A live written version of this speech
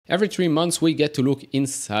Every 3 months, we get to look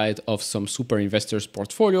inside of some super investors'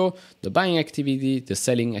 portfolio, the buying activity, the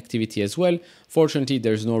selling activity as well. Fortunately,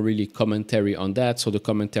 there's no really commentary on that, so the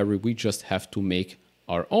commentary we just have to make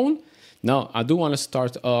our own. Now, I do want to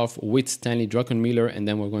start off with Stanley Druckenmiller, and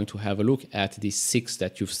then we're going to have a look at the 6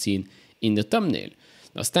 that you've seen in the thumbnail.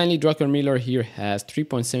 Now, Stanley Druckenmiller here has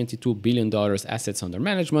 $3.72 billion assets under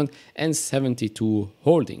management and 72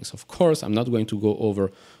 holdings. Of course, I'm not going to go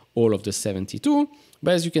over all of the 72,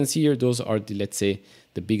 but as you can see here, those are the, let's say,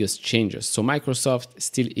 the biggest changes. So Microsoft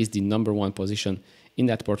still is the #1 position in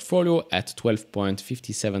that portfolio at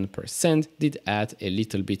 12.57%, did add a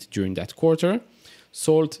little bit during that quarter.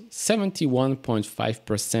 Sold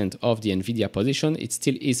 71.5% of the Nvidia position. It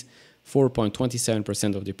still is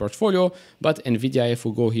 4.27% of the portfolio, but Nvidia, if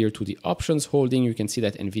we go here to the options holding, you can see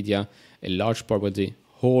that Nvidia, a large part of the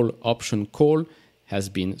whole option call has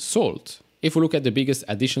been sold. If we look at the biggest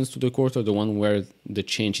additions to the quarter, the one where the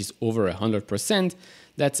change is over 100%,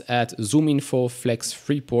 that's at ZoomInfo, Flex,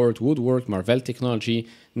 Freeport, Woodwork, Marvell Technology,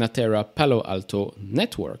 Natera, Palo Alto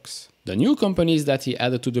Networks. The new companies that he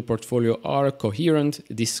added to the portfolio are Coherent,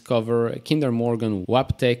 Discover, Kinder Morgan,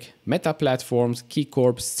 Wabtec, Meta Platforms,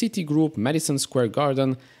 KeyCorp, Citigroup, Madison Square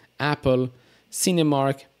Garden, Apple,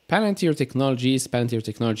 Cinemark, Palantir Technologies. Palantir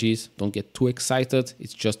Technologies, don't get too excited,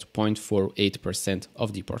 it's just 0.48%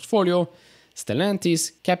 of the portfolio.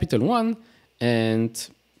 Stellantis, Capital One, and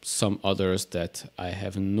some others that I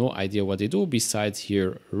have no idea what they do besides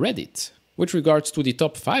here Reddit. With regards to the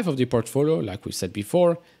top 5 of the portfolio, like we said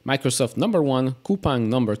before, Microsoft #1, Coupang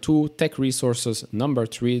 #2, Tech Resources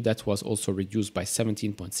 #3, that was also reduced by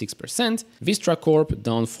 17.6%, Vistra Corp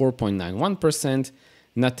down 4.91%,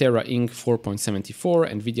 Natera Inc.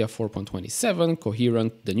 4.74%, Nvidia 4.27%,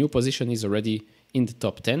 Coherent, the new position is already in the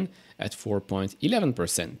top 10 at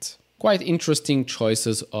 4.11%. Quite interesting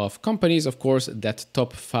choices of companies. Of course, that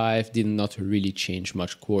top 5 did not really change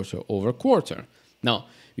much quarter over quarter. Now,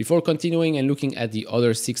 before continuing and looking at the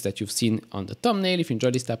other 6 that you've seen on the thumbnail, if you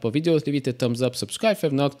enjoyed this type of videos, leave it a thumbs up, subscribe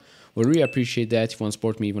if not. We'll really appreciate that. If you want to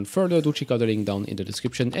support me even further, do check out the link down in the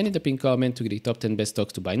description and in the pinned comment to get the top 10 best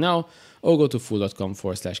stocks to buy now, or go to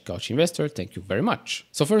fool.com/couchinvestor. Thank you very much.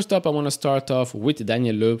 So first up, I want to start off with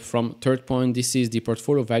Daniel Loeb from Third Point. This is the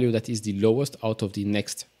portfolio value that is the lowest out of the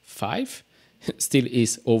next 5. Still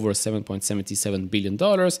is over $7.77 billion,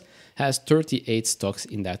 has 38 stocks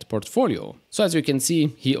in that portfolio. So as you can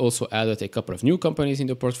see, he also added a couple of new companies in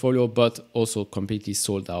the portfolio, but also completely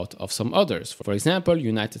sold out of some others. For example,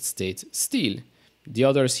 United States Steel. The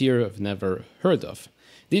others here I've never heard of.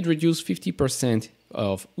 Did reduce 50%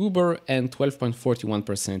 of Uber and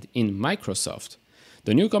 12.41% in Microsoft.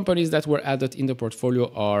 The new companies that were added in the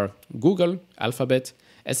portfolio are Google, Alphabet,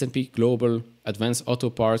 S&P Global, Advanced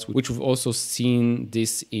Auto Parts, which we've also seen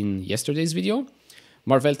this in yesterday's video,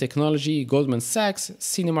 Marvell Technology, Goldman Sachs,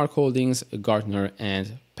 Cinemark Holdings, Gartner,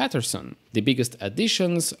 and Patterson. The biggest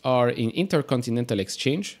additions are in Intercontinental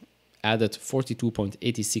Exchange, added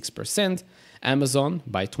 42.86%, Amazon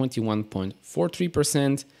by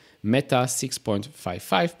 21.43%, Meta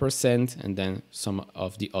 6.55%, and then some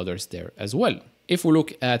of the others there as well. If we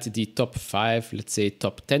look at the top 5, let's say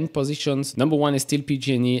top 10 positions, #1 is still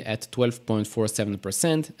PG&E at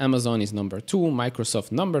 12.47%, Amazon is #2,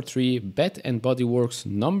 Microsoft #3, Bath & Body Works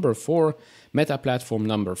 #4, Meta Platform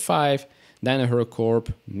 #5, Danaher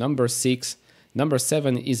Corp #6,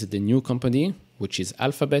 #7 is the new company, which is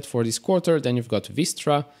Alphabet for this quarter. Then you've got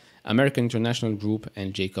Vistra, American International Group,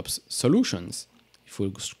 and Jacobs Solutions. If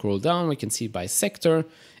we scroll down, we can see by sector,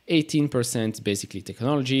 18% basically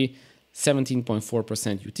technology,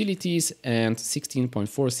 17.4% utilities, and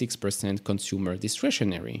 16.46% consumer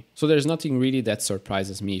discretionary. So there's nothing really that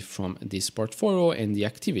surprises me from this portfolio and the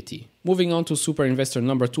activity. Moving on to super investor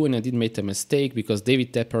 #2, and I did make a mistake because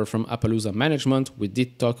David Tepper from Appaloosa Management, we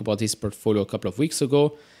did talk about his portfolio a couple of weeks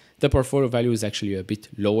ago. The portfolio value is actually a bit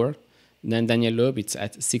lower than Daniel Loeb. It's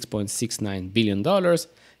at $6.69 billion,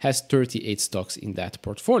 has 38 stocks in that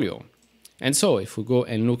portfolio. And so if we go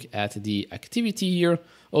and look at the activity here,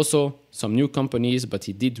 also some new companies, but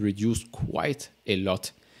he did reduce quite a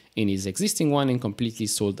lot in his existing one and completely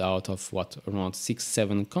sold out of around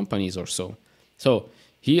 6-7 companies or so. So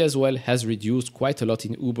he as well has reduced quite a lot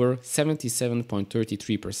in Uber,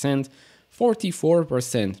 77.33%,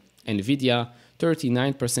 44% Nvidia,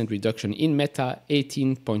 39% reduction in Meta,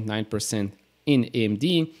 18.9% in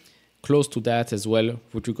AMD, close to that as well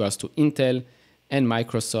with regards to Intel and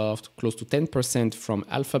Microsoft, close to 10% from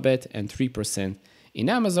Alphabet and 3% in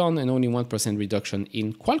Amazon, and only 1% reduction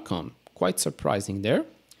in Qualcomm. Quite surprising there.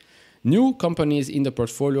 New companies in the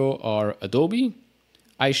portfolio are Adobe,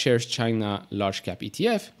 iShares China Large Cap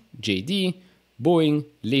ETF, JD, Boeing,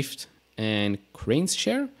 Lyft, and Crane's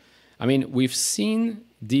share. I mean, we've seen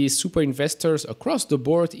these super investors across the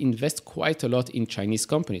board invest quite a lot in Chinese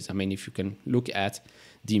companies. I mean, if you can look at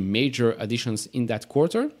the major additions in that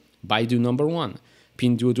quarter, Baidu number 1,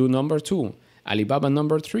 Pinduoduo number 2, Alibaba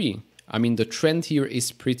number 3. I mean, the trend here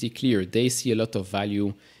is pretty clear. They see a lot of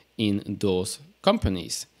value in those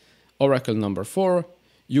companies. Oracle number 4,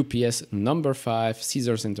 UPS number 5,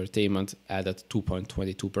 Caesars Entertainment added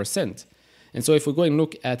 2.22%. And so if we go and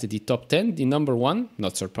look at the top 10, the number 1,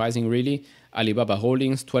 not surprising really, Alibaba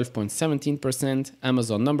Holdings, 12.17%,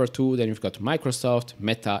 Amazon number 2, then you've got Microsoft,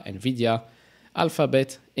 Meta, Nvidia,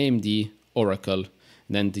 Alphabet, AMD, Oracle,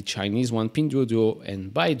 then the Chinese one, Pinduoduo,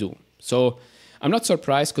 and Baidu. So I'm not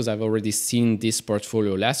surprised because I've already seen this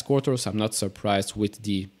portfolio last quarter, so I'm not surprised with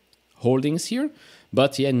the holdings here.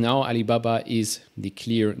 But yeah, now Alibaba is the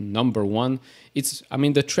clear number 1. I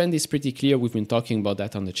mean, the trend is pretty clear. We've been talking about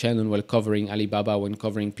that on the channel while covering Alibaba, when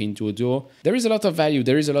covering Pinduoduo. There is a lot of value.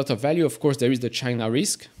 There is a lot of value. Of course, there is the China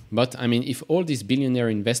risk. But I mean, if all these billionaire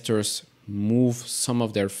investors move some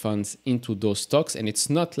of their funds into those stocks, and it's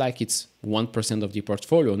not like it's 1% of the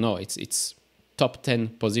portfolio. No, it's top 10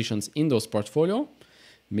 positions in those portfolio.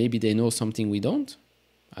 Maybe they know something we don't.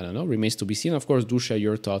 I don't know, remains to be seen. Of course, do share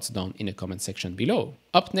your thoughts down in the comment section below.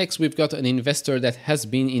 Up next, we've got an investor that has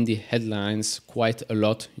been in the headlines quite a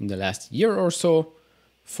lot in the last year or so,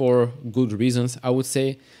 for good reasons, I would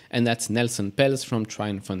say. And that's Nelson Peltz from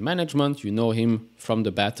Trian Fund Management. You know him from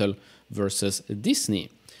the battle versus Disney.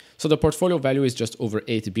 So the portfolio value is just over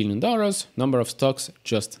 $8 billion. Number of stocks,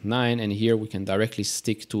 just 9. And here we can directly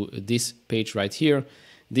stick to this page right here.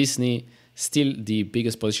 Disney, still the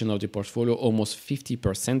biggest position of the portfolio, almost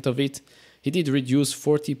 50% of it. He did reduce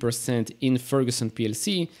 40% in Ferguson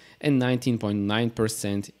PLC and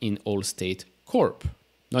 19.9% in Allstate Corp.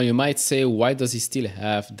 Now you might say, why does he still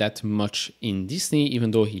have that much in Disney,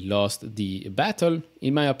 even though he lost the battle?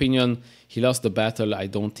 In my opinion, he lost the battle. I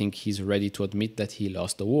don't think he's ready to admit that he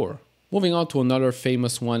lost the war. Moving on to another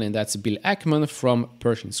famous one, and that's Bill Ackman from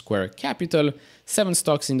Pershing Square Capital. 7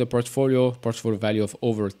 stocks in the portfolio value of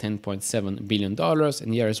over $10.7 billion.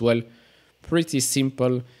 And here as well, pretty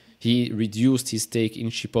simple. He reduced his stake in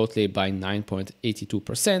Chipotle by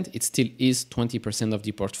 9.82%. It still is 20% of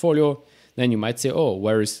the portfolio. Then you might say, oh,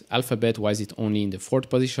 where is Alphabet? Why is it only in the 4th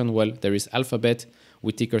position? Well, there is Alphabet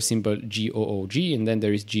with ticker symbol GOOG, and then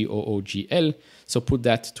there is GOOGL. So put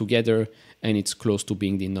that together, and it's close to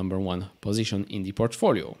being the number 1 position in the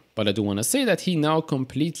portfolio. But I do want to say that he now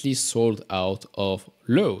completely sold out of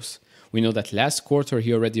Lowe's. We know that last quarter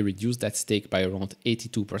he already reduced that stake by around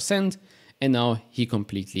 82%, and now he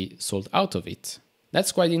completely sold out of it.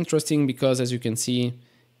 That's quite interesting because, as you can see,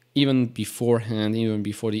 even beforehand, even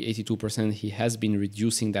before the 82%, he has been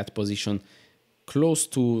reducing that position close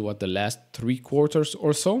to the last 3 quarters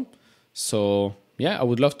or so. So yeah, I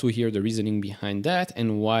would love to hear the reasoning behind that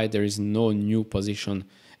and why there is no new position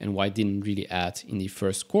and why it didn't really add in the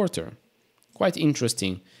first quarter. Quite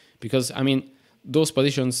interesting because, I mean, those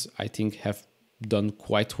positions I think have done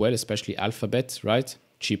quite well, especially Alphabet, right?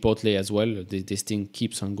 Chipotle as well. This thing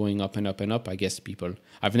keeps on going up and up and up. I guess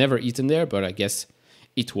I've never eaten there, but I guess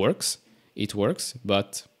it works. It works,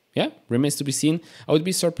 but yeah, remains to be seen. I would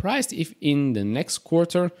be surprised if in the next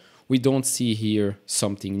quarter we don't see here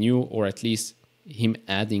something new, or at least him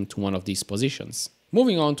adding to one of these positions.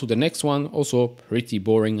 Moving on to the next one, also pretty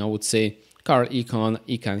boring, I would say. Carl Icahn,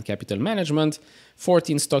 Icahn Capital Management,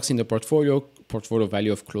 14 stocks in the portfolio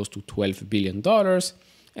value of close to $12 billion.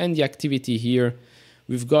 And the activity here,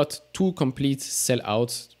 we've got 2 complete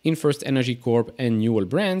sellouts in First Energy Corp and Newell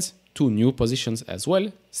Brands, 2 new positions as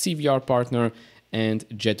well, CVR Partner and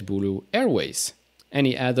JetBlue Airways. And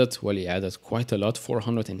he added quite a lot,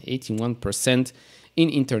 481% in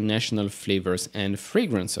international flavors and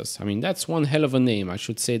fragrances. I mean, that's one hell of a name. I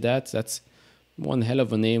should say that's one hell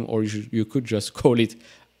of a name, or you could just call it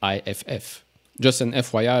IFF. Just an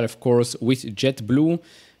FYI, of course, with JetBlue,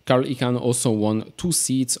 Carl Icahn also won 2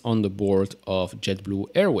 seats on the board of JetBlue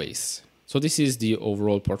Airways. So this is the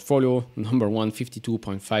overall portfolio. Number 1,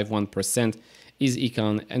 52.51% is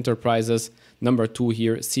Icahn Enterprises. Number 2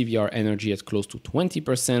 here, CVR Energy at close to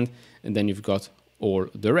 20%. And then you've got all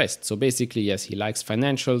the rest. So basically, yes, he likes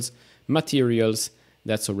financials, materials.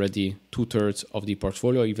 That's already 2/3 of the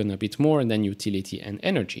portfolio, even a bit more, and then utility and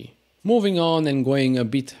energy. Moving on and going a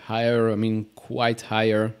bit higher, I mean quite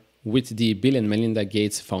higher, with the Bill and Melinda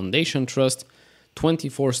Gates Foundation Trust.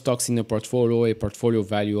 24 stocks in the portfolio, a portfolio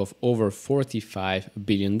value of over $45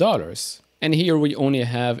 billion. And here we only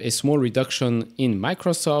have a small reduction in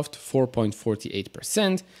Microsoft,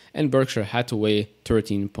 4.48%, and Berkshire Hathaway,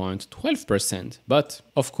 13.12%. But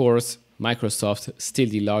of course, Microsoft still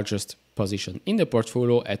the largest position in the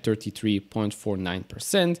portfolio at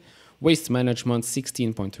 33.49%. Waste Management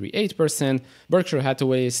 16.38%, Berkshire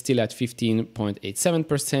Hathaway is still at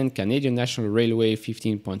 15.87%, Canadian National Railway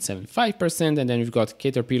 15.75%, and then we've got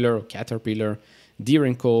Caterpillar,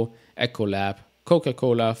 Deere & Co, Ecolab,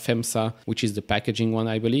 Coca-Cola, FEMSA, which is the packaging one,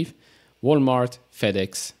 I believe, Walmart,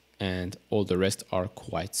 FedEx, and all the rest are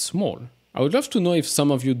quite small. I would love to know if some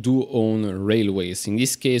of you do own railways. In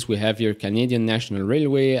this case, we have here Canadian National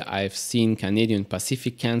Railway. I've seen Canadian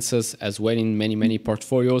Pacific, Kansas as well in many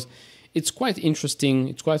portfolios. It's quite interesting.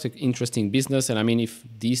 It's quite an interesting business. And I mean, if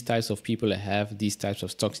these types of people have these types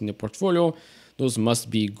of stocks in the portfolio, those must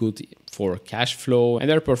be good for cash flow. And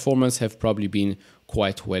their performance have probably been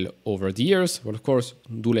quite well over the years. But of course,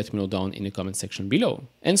 do let me know down in the comment section below.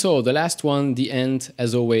 And so the last one, the end,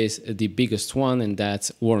 as always, the biggest one, and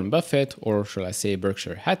that's Warren Buffett, or shall I say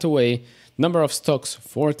Berkshire Hathaway. Number of stocks,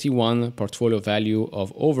 41, portfolio value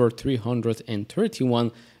of over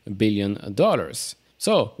 $331 billion.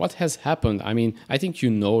 So what has happened? I mean, I think you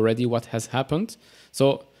know already what has happened.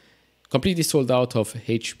 So completely sold out of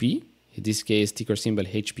HP, in this case, ticker symbol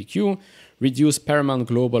HPQ, reduced Paramount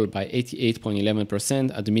Global by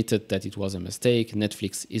 88.11%, admitted that it was a mistake,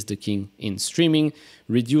 Netflix is the king in streaming,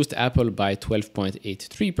 reduced Apple by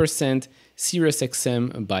 12.83%,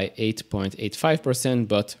 SiriusXM by 8.85%,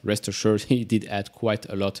 but rest assured he did add quite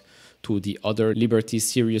a lot to the other Liberty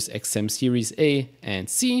SiriusXM Series A and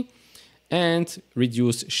C, and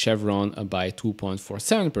reduced Chevron by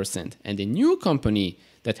 2.47%. And the new company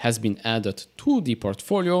that has been added to the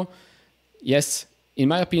portfolio, yes, in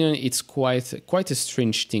my opinion, it's quite a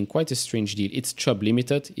strange thing, quite a strange deal. It's Chubb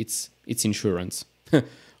Limited, it's insurance.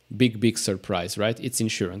 big surprise, right? It's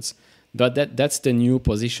insurance. But that's the new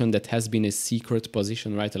position that has been a secret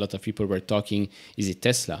position, right? A lot of people were talking, is it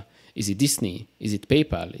Tesla? Is it Disney? Is it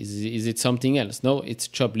PayPal? Is it something else? No, it's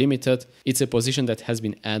Chubb Limited. It's a position that has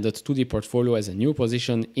been added to the portfolio as a new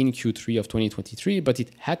position in Q3 of 2023, but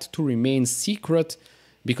it had to remain secret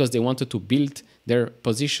because they wanted to build their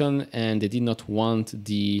position and they did not want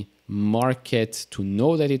the market to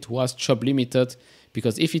know that it was Chubb Limited,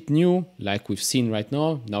 because if it knew, like we've seen right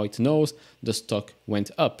now it knows, the stock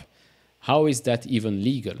went up. How is that even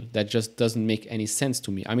legal? That just doesn't make any sense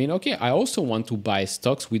to me. I mean, okay, I also want to buy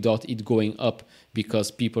stocks without it going up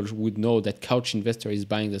because people would know that Couch Investor is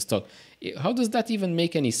buying the stock. How does that even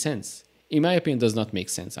make any sense? In my opinion, it does not make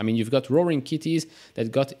sense. I mean, you've got Roaring Kitties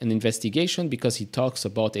that got an investigation because he talks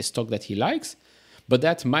about a stock that he likes, but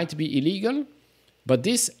that might be illegal. But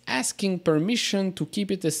this asking permission to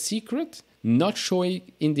keep it a secret, not showing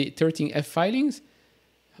in the 13F filings,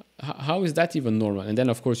 how is that even normal? And then,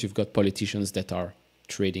 of course, you've got politicians that are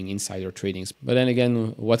trading, insider tradings. But then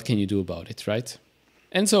again, what can you do about it, right?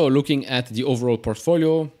 And so looking at the overall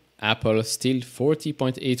portfolio, Apple still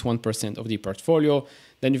 40.81% of the portfolio.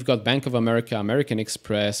 Then you've got Bank of America, American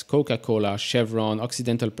Express, Coca-Cola, Chevron,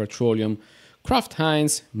 Occidental Petroleum, Kraft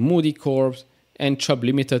Heinz, Moody Corp, and Chubb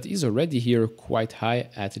Limited is already here quite high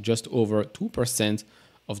at just over 2%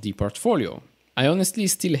 of the portfolio. I honestly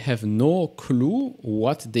still have no clue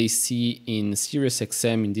what they see in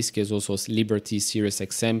SiriusXM, in this case also Liberty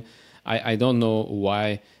SiriusXM. I don't know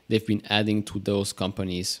why they've been adding to those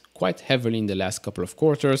companies quite heavily in the last couple of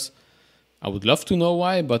quarters. I would love to know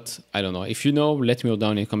why, but I don't know. If you know, let me know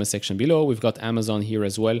down in the comment section below. We've got Amazon here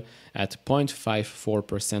as well at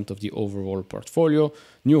 0.54% of the overall portfolio.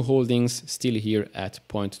 New holdings still here at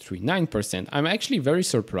 0.39%. I'm actually very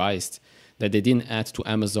surprised that they didn't add to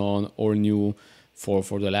Amazon or new for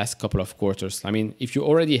the last couple of quarters. I mean, if you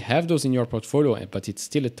already have those in your portfolio, but it's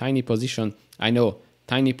still a tiny position, I know,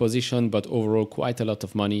 tiny position, but overall quite a lot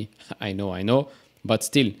of money. I know, but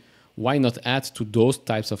still, why not add to those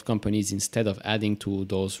types of companies instead of adding to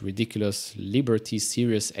those ridiculous Liberty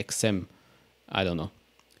SiriusXM? I don't know.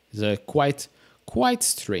 It's quite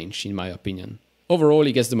strange in my opinion. Overall,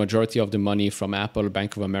 he gets the majority of the money from Apple,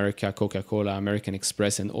 Bank of America, Coca-Cola, American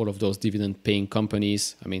Express, and all of those dividend-paying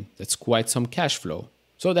companies. I mean, that's quite some cash flow.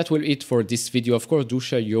 So that will be it for this video. Of course, do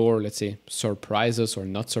share your, let's say, surprises or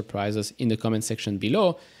not surprises in the comment section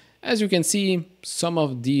below. As you can see, some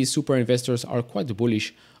of these super investors are quite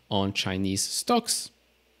bullish on Chinese stocks.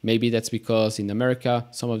 Maybe that's because in America,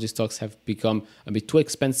 some of these stocks have become a bit too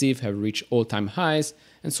expensive, have reached all-time highs,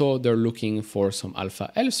 and so they're looking for some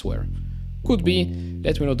alpha elsewhere. Could be.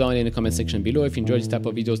 Let me know down in the comment section below. If you enjoyed this type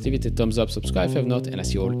of videos, leave it a thumbs up, subscribe if you have not, and I'll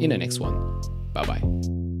see you all in the next one. Bye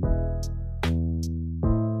bye.